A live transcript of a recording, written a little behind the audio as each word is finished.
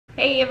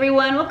Hey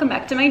everyone, welcome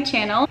back to my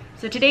channel.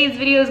 So today's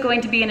video is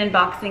going to be an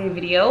unboxing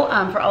video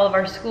for all of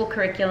our school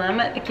curriculum.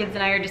 The kids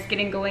and I are just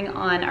getting going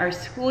on our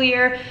school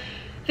year.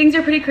 Things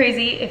are pretty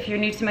crazy. If you're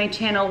new to my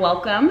channel,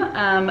 welcome.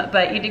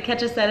 But you did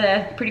catch us at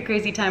a pretty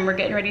crazy time. We're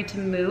getting ready to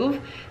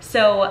move.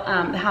 So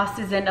the house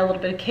is in a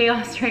little bit of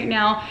chaos right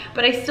now,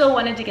 but I still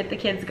wanted to get the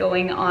kids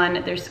going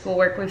on their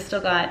schoolwork. We've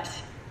still got,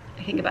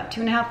 I think, about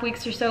 2.5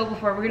 weeks or so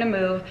before we're gonna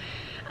move.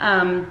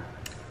 And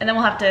then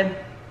we'll have to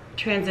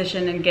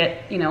transition and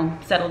get,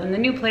 settled in the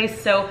new place.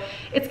 So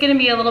it's gonna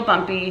be a little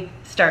bumpy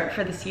start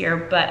for this year,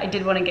 but I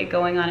did want to get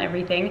going on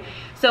everything.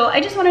 So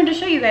I just wanted to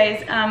show you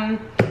guys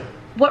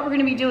what we're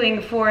gonna be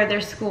doing for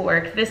their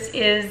schoolwork. This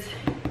is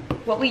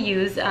what we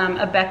use,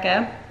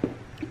 Abeka,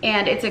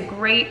 and it's a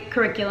great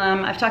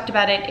curriculum. I've talked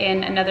about it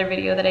in another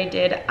video that I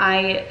did.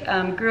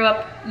 I grew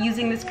up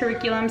using this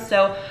curriculum,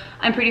 so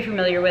I'm pretty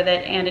familiar with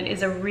it, and it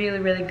is a really,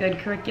 really good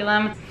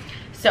curriculum.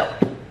 So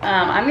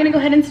I'm gonna go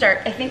ahead and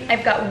start. I think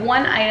I've got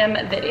one item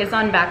that is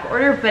on back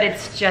order, but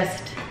it's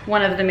just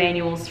one of the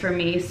manuals for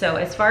me. So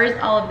as far as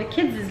all of the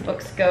kids'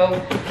 books go,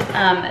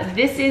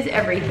 this is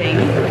everything.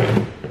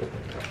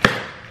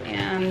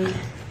 And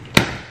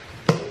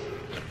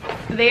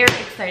they're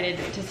excited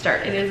to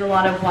start. It is a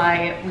lot of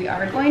why we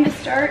are going to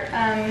start,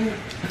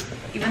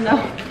 even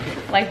though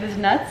life is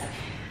nuts,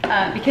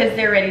 because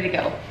they're ready to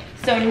go.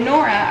 So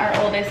Nora,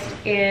 our oldest,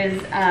 is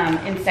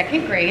in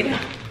 2nd grade.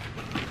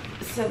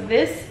 So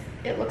this,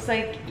 it looks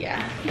like,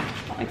 yeah,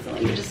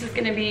 excellent. This is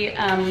gonna be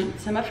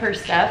some of her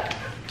stuff.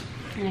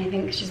 And I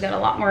think she's got a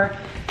lot more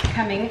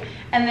coming.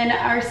 And then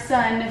our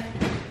son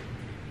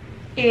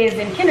is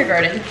in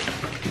kindergarten.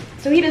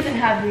 So he doesn't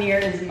have near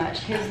as much.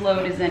 His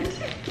load isn't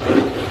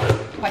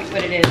quite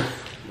what it is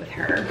with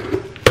her.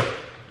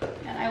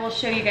 And I will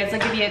show you guys,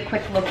 I'll give you a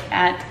quick look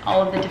at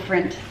all of the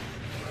different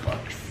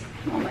books.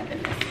 Oh my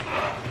goodness.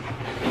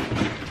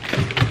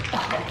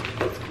 Oh,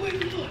 that's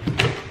quite a lot.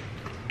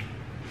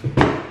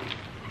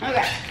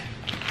 Okay.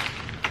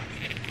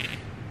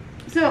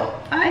 So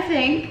I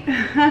think,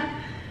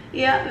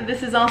 yeah,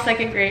 this is all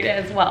 2nd grade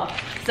as well.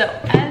 So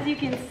as you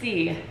can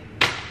see,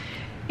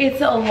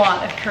 it's a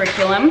lot of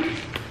curriculum.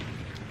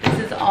 This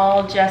is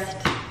all just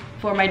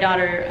for my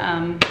daughter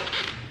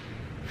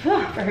for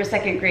her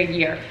 2nd grade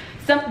year.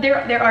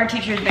 There are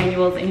teachers'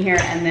 manuals in here,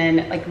 and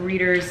then like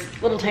readers,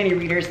 little tiny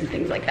readers and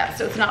things like that.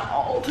 So it's not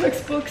all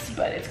textbooks,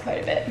 but it's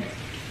quite a bit.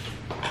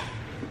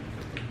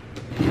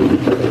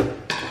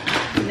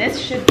 And this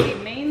should be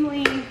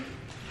mainly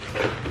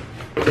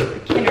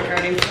the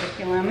kindergarten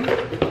curriculum.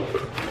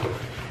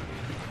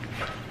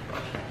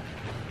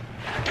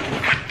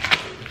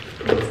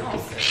 It's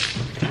also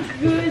a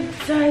good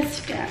size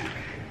stack.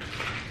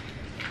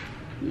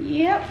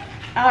 Yep.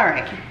 All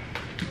right.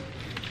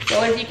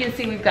 So as you can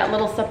see, we've got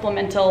little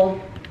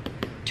supplemental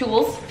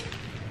tools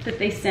that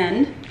they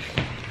send.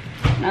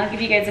 And I'll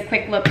give you guys a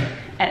quick look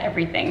at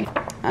everything.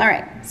 All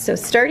right. So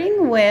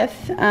starting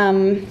with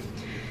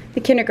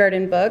the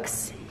kindergarten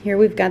books. Here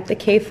we've got the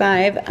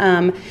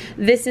K5.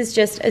 This is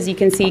just, as you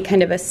can see,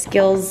 kind of a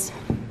skills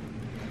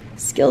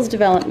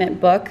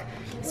development book.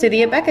 So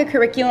the Abeka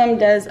curriculum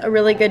does a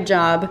really good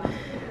job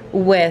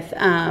with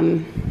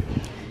a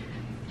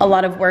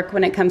lot of work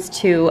when it comes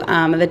to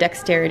the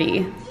dexterity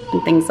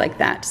and things like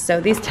that.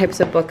 So these types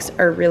of books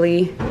are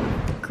really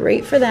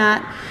great for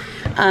that.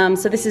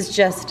 So this is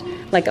just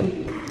like a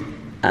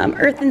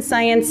earth and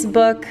science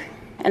book.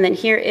 And then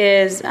here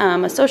is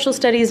a social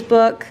studies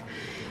book.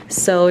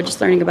 So just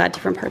learning about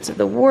different parts of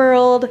the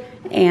world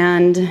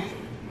and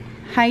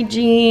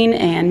hygiene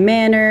and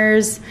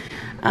manners,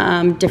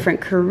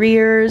 different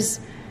careers,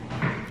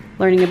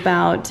 learning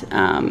about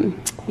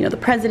the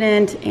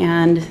president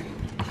and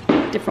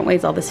different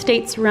ways all the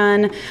states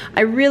run.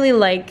 I really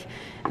like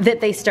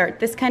that they start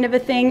this kind of a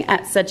thing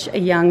at such a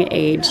young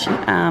age.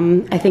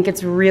 I think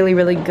it's really,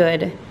 really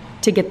good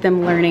to get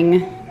them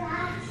learning.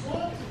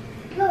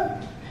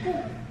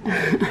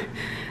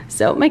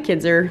 So my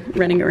kids are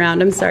running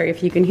around. I'm sorry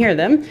if you can hear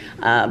them,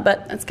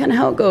 but that's kind of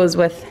how it goes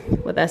with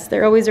us.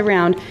 They're always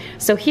around.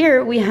 So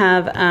here we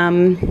have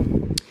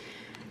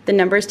the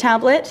numbers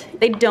tablet.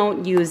 They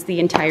don't use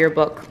the entire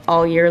book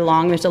all year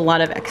long. There's a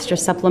lot of extra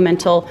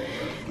supplemental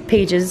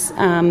pages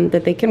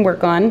that they can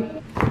work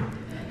on.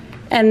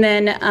 And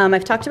then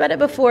I've talked about it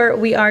before,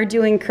 we are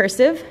doing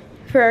cursive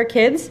for our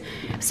kids.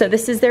 So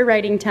this is their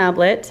writing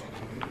tablet.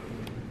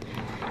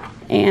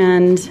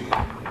 And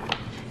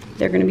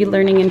they're going to be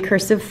learning in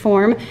cursive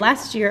form.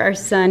 Last year, our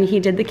son, he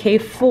did the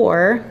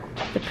K4,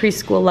 the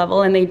preschool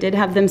level, and they did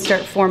have them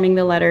start forming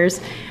the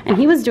letters, and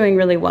he was doing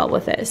really well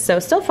with it.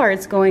 So far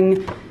it's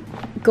going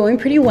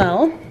pretty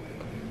well.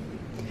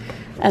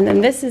 And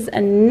then this is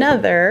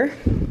another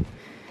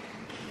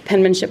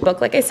penmanship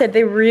book. Like I said,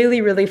 they really,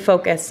 really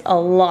focus a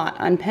lot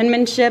on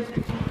penmanship,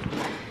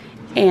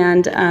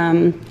 and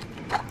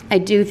I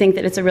do think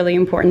that it's a really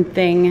important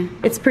thing.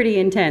 It's pretty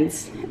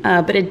intense,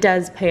 but it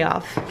does pay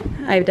off.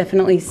 I've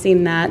definitely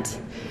seen that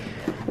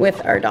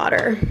with our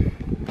daughter.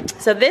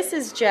 So this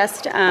is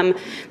just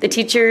the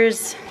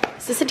teacher's,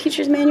 is this a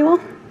teacher's manual?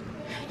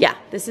 Yeah,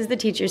 this is the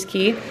teacher's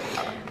key.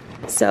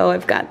 So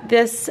I've got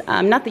this,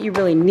 not that you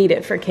really need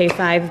it for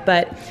K5,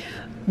 but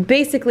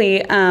basically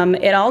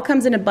it all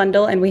comes in a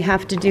bundle, and we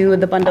have to do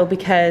the bundle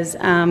because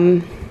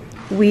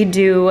we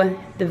do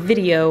the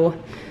video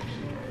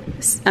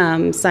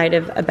side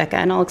of Abeka,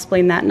 and I'll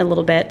explain that in a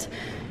little bit.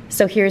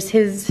 So here's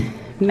his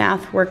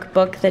math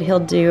workbook that he'll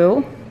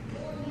do.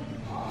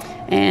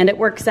 And it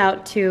works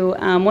out to,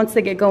 once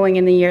they get going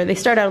in the year, they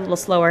start out a little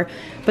slower,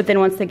 but then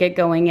once they get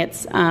going,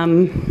 it's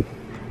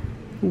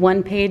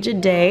 1 page a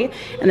day,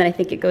 and then I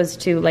think it goes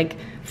to like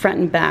front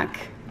and back,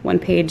 1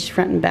 page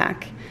front and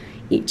back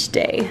each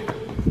day.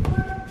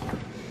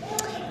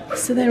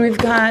 So then we've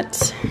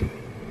got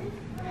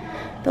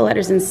the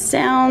letters and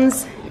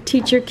sounds,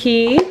 teacher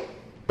key,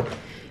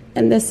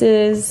 and this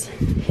is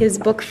his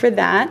book for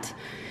that.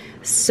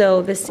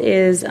 So this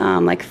is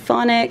like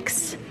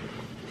phonics,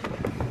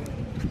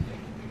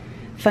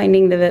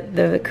 finding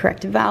the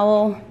correct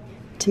vowel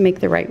to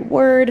make the right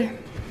word.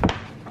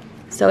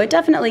 So it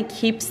definitely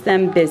keeps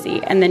them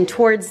busy. And then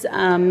towards the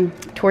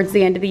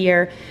end of the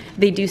year,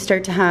 they do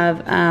start to have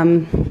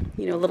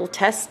you know, little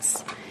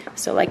tests.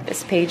 So like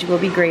this page will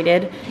be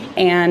graded,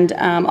 and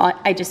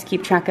I just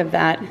keep track of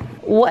that.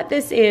 What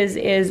this is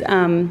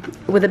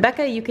with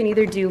Abeka, you can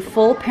either do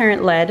full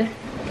parent-led,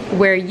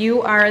 where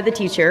you are the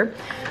teacher,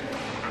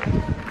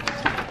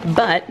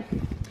 but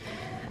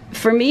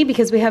for me,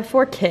 because we have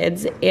 4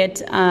 kids,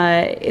 it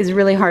is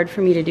really hard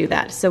for me to do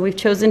that. So we've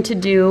chosen to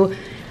do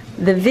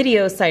the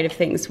video side of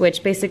things,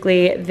 which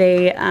basically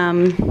they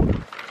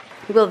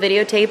will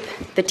videotape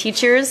the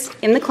teachers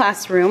in the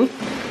classroom,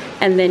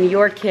 and then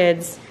your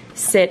kids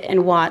sit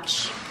and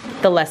watch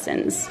the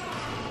lessons.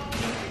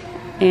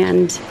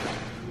 And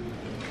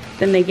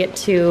then they get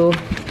to,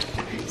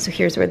 so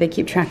here's where they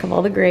keep track of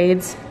all the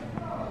grades.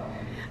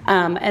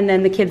 And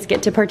then the kids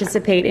get to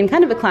participate in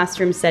kind of a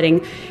classroom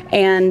setting,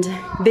 and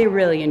they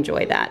really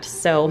enjoy that.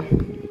 So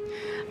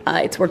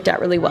it's worked out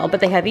really well. But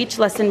they have each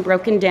lesson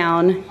broken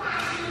down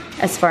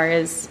as far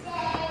as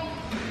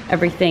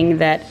everything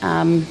that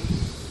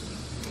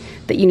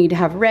that you need to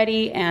have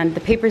ready, and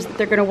the papers that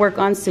they're going to work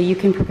on, so you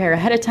can prepare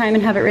ahead of time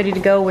and have it ready to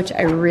go, which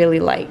I really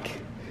like.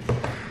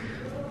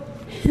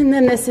 And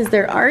then this is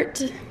their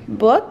art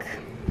book,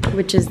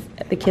 which is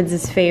the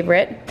kids'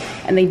 favorite,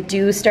 and they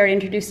do start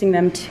introducing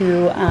them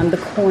to the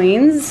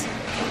coins.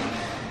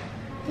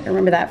 I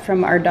remember that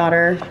from our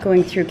daughter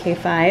going through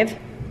K5.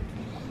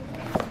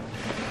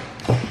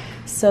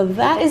 So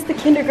that is the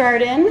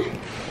kindergarten.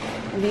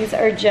 And these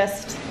are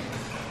just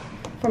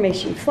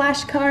formation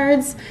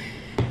flashcards.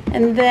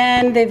 And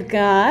then they've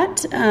got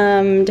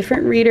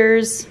different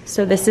readers.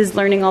 So this is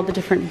learning all the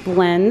different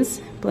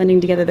blends, blending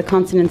together the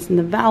consonants and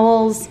the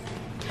vowels.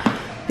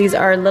 These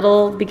are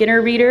little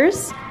beginner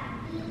readers,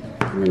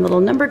 and then little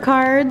number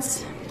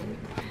cards,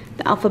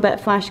 the alphabet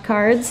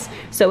flashcards.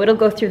 So it'll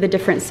go through the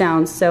different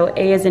sounds. So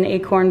A is an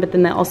acorn, but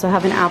then they also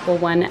have an apple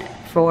one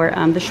for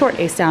the short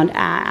A sound,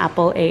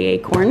 apple,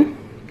 acorn.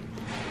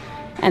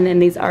 And then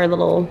these are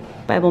little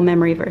Bible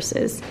memory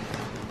verses.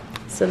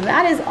 So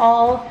that is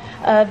all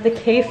of the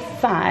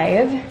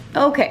K5.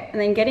 Okay, and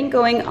then getting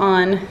going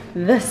on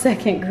the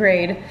 2nd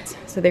grade.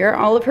 So there are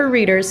all of her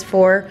readers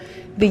for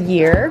the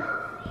year.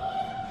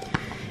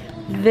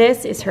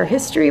 This is her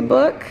history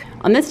book.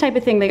 On this type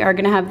of thing, they are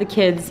going to have the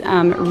kids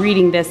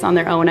reading this on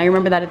their own. I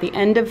remember that at the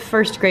end of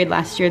 1st grade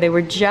last year, they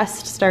were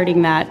just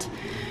starting that,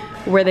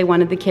 where they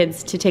wanted the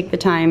kids to take the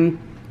time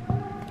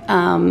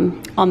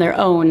on their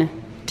own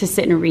to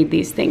sit and read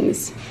these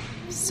things.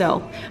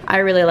 So I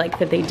really like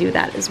that they do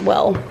that as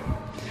well.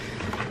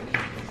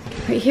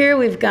 Right here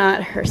we've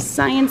got her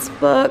science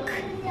book.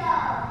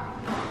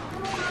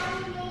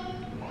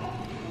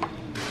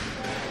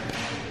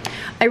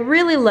 I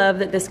really love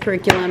that this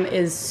curriculum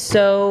is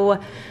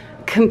so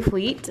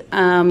complete.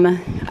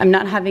 I'm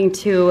not having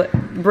to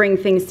bring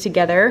things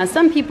together.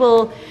 Some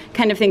people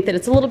kind of think that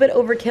it's a little bit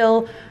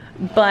overkill,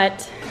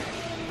 but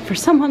for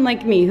someone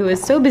like me who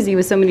is so busy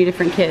with so many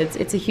different kids,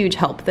 it's a huge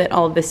help that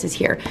all of this is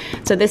here.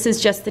 So this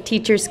is just the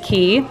teacher's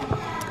key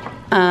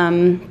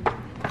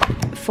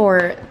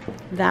for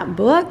that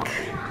book.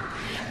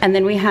 And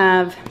then we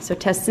have, so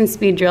tests and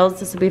speed drills.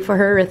 This will be for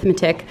her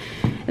arithmetic.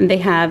 And they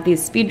have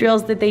these speed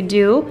drills that they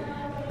do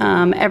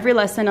every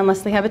lesson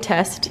unless they have a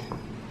test.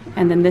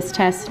 And then this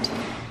test,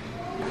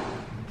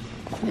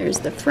 there's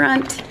the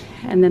front.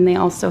 And then they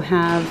also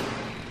have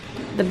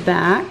the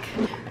back.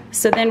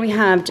 So then we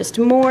have just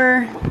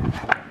more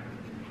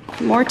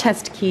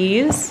test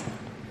keys.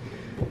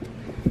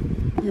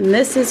 And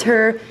this is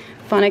her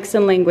phonics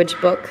and language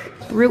book.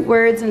 Root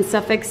words and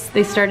suffix,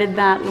 they started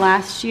that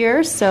last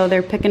year, so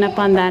they're picking up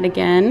on that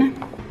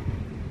again.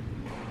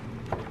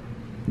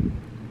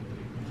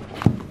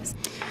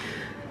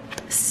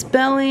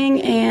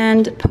 Spelling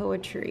and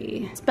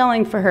poetry.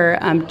 Spelling for her,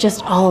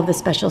 just all of the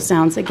special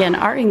sounds. Again,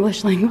 our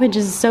English language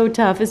is so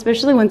tough,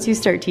 especially once you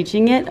start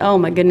teaching it. Oh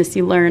my goodness,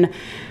 you learn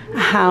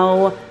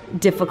how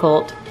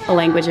difficult a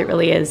language it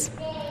really is.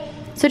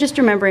 So just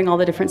remembering all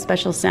the different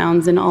special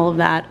sounds and all of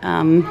that,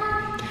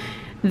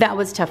 that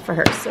was tough for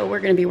her. So we're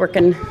going to be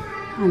working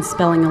on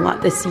spelling a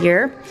lot this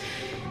year.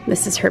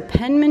 This is her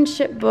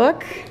penmanship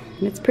book,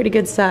 and it's pretty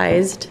good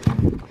sized.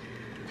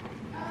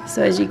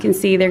 So as you can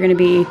see, they're gonna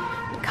be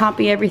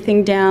copy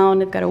everything down.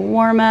 They've got a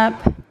warm up.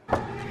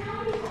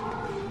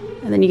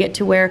 And then you get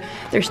to where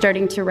they're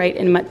starting to write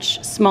in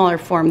much smaller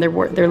form.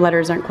 Their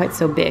letters aren't quite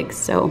so big,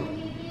 so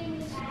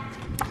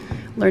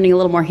learning a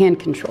little more hand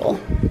control.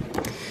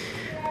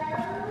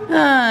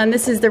 And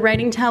this is the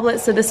writing tablet,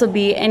 so this will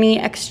be any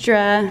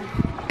extra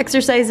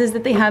exercises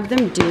that they have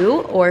them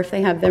do, or if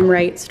they have them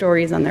write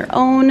stories on their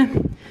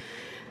own.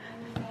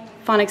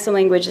 Phonics and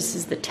language, this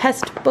is the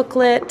test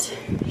booklet.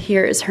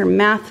 Here is her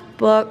math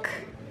book.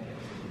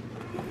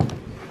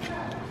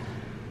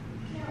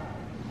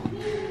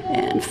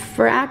 And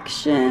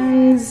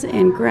fractions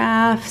and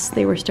graphs,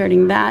 they were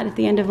starting that at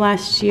the end of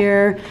last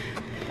year.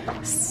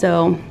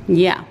 So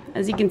yeah,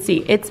 as you can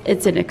see,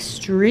 it's an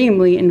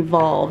extremely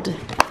involved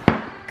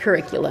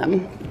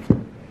curriculum,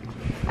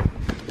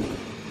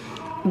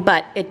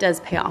 but it does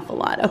pay off a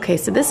lot. Okay,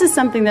 so this is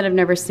something that I've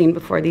never seen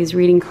before, these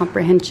reading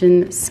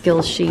comprehension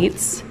skill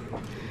sheets.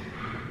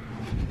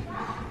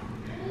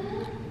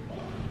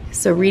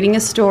 So reading a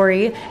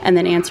story and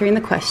then answering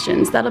the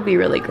questions, that'll be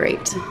really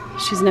great.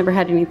 She's never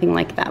had anything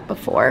like that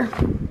before.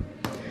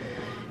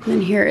 And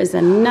then here is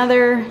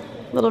another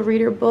little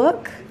reader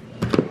book.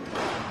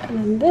 And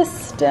then this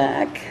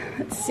stack,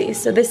 let's see,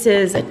 so this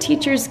is a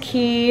teacher's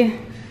key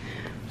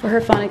for her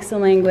phonics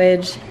and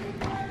language,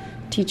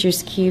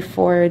 teacher's key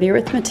for the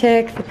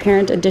arithmetic, the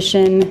parent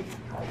edition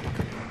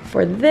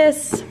for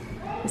this.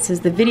 This is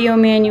the video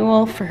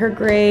manual for her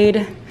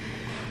grade,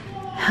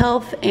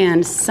 health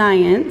and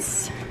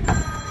science.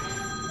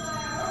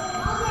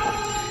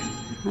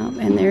 Oh,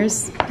 and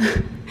there's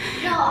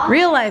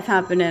real life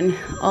happening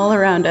all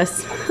around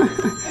us.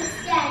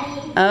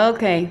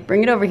 Okay,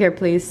 bring it over here,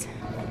 please.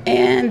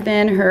 And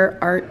then her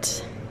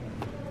art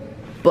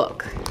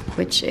book,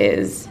 which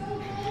is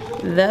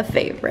the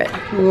favorite.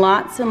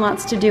 Lots and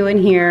lots to do in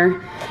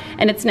here.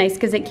 And it's nice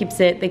because it keeps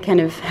it, they kind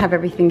of have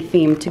everything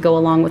themed to go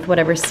along with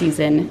whatever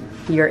season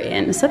you're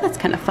in. So that's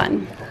kind of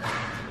fun.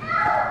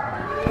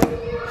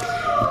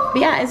 But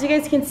yeah, as you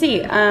guys can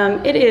see,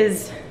 it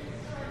is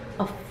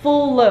a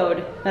full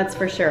load, that's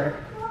for sure.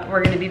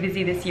 We're gonna be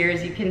busy this year,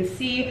 as you can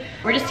see.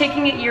 We're just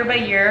taking it year by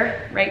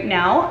year right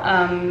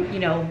now. You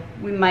know,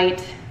 we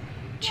might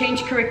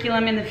change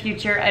curriculum in the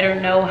future. I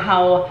don't know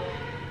how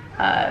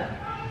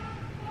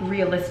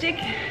realistic,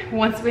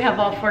 once we have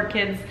all 4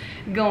 kids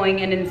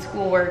going and in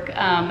schoolwork,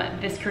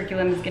 this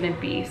curriculum is gonna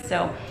be.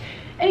 So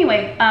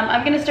anyway,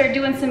 I'm gonna start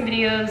doing some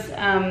videos,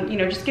 you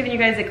know, just giving you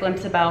guys a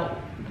glimpse about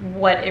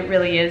what it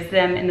really is,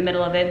 them in the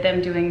middle of it,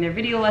 them doing their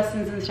video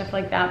lessons and stuff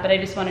like that, but I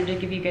just wanted to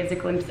give you guys a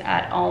glimpse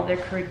at all their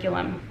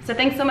curriculum. So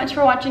thanks so much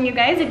for watching, you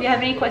guys. If you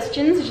have any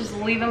questions, just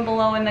leave them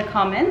below in the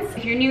comments.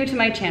 If you're new to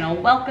my channel,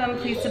 welcome.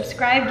 Please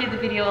subscribe, give the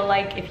video a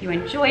like if you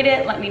enjoyed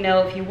it. Let me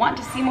know if you want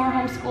to see more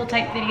homeschool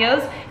type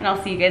videos, and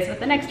I'll see you guys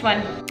with the next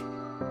one.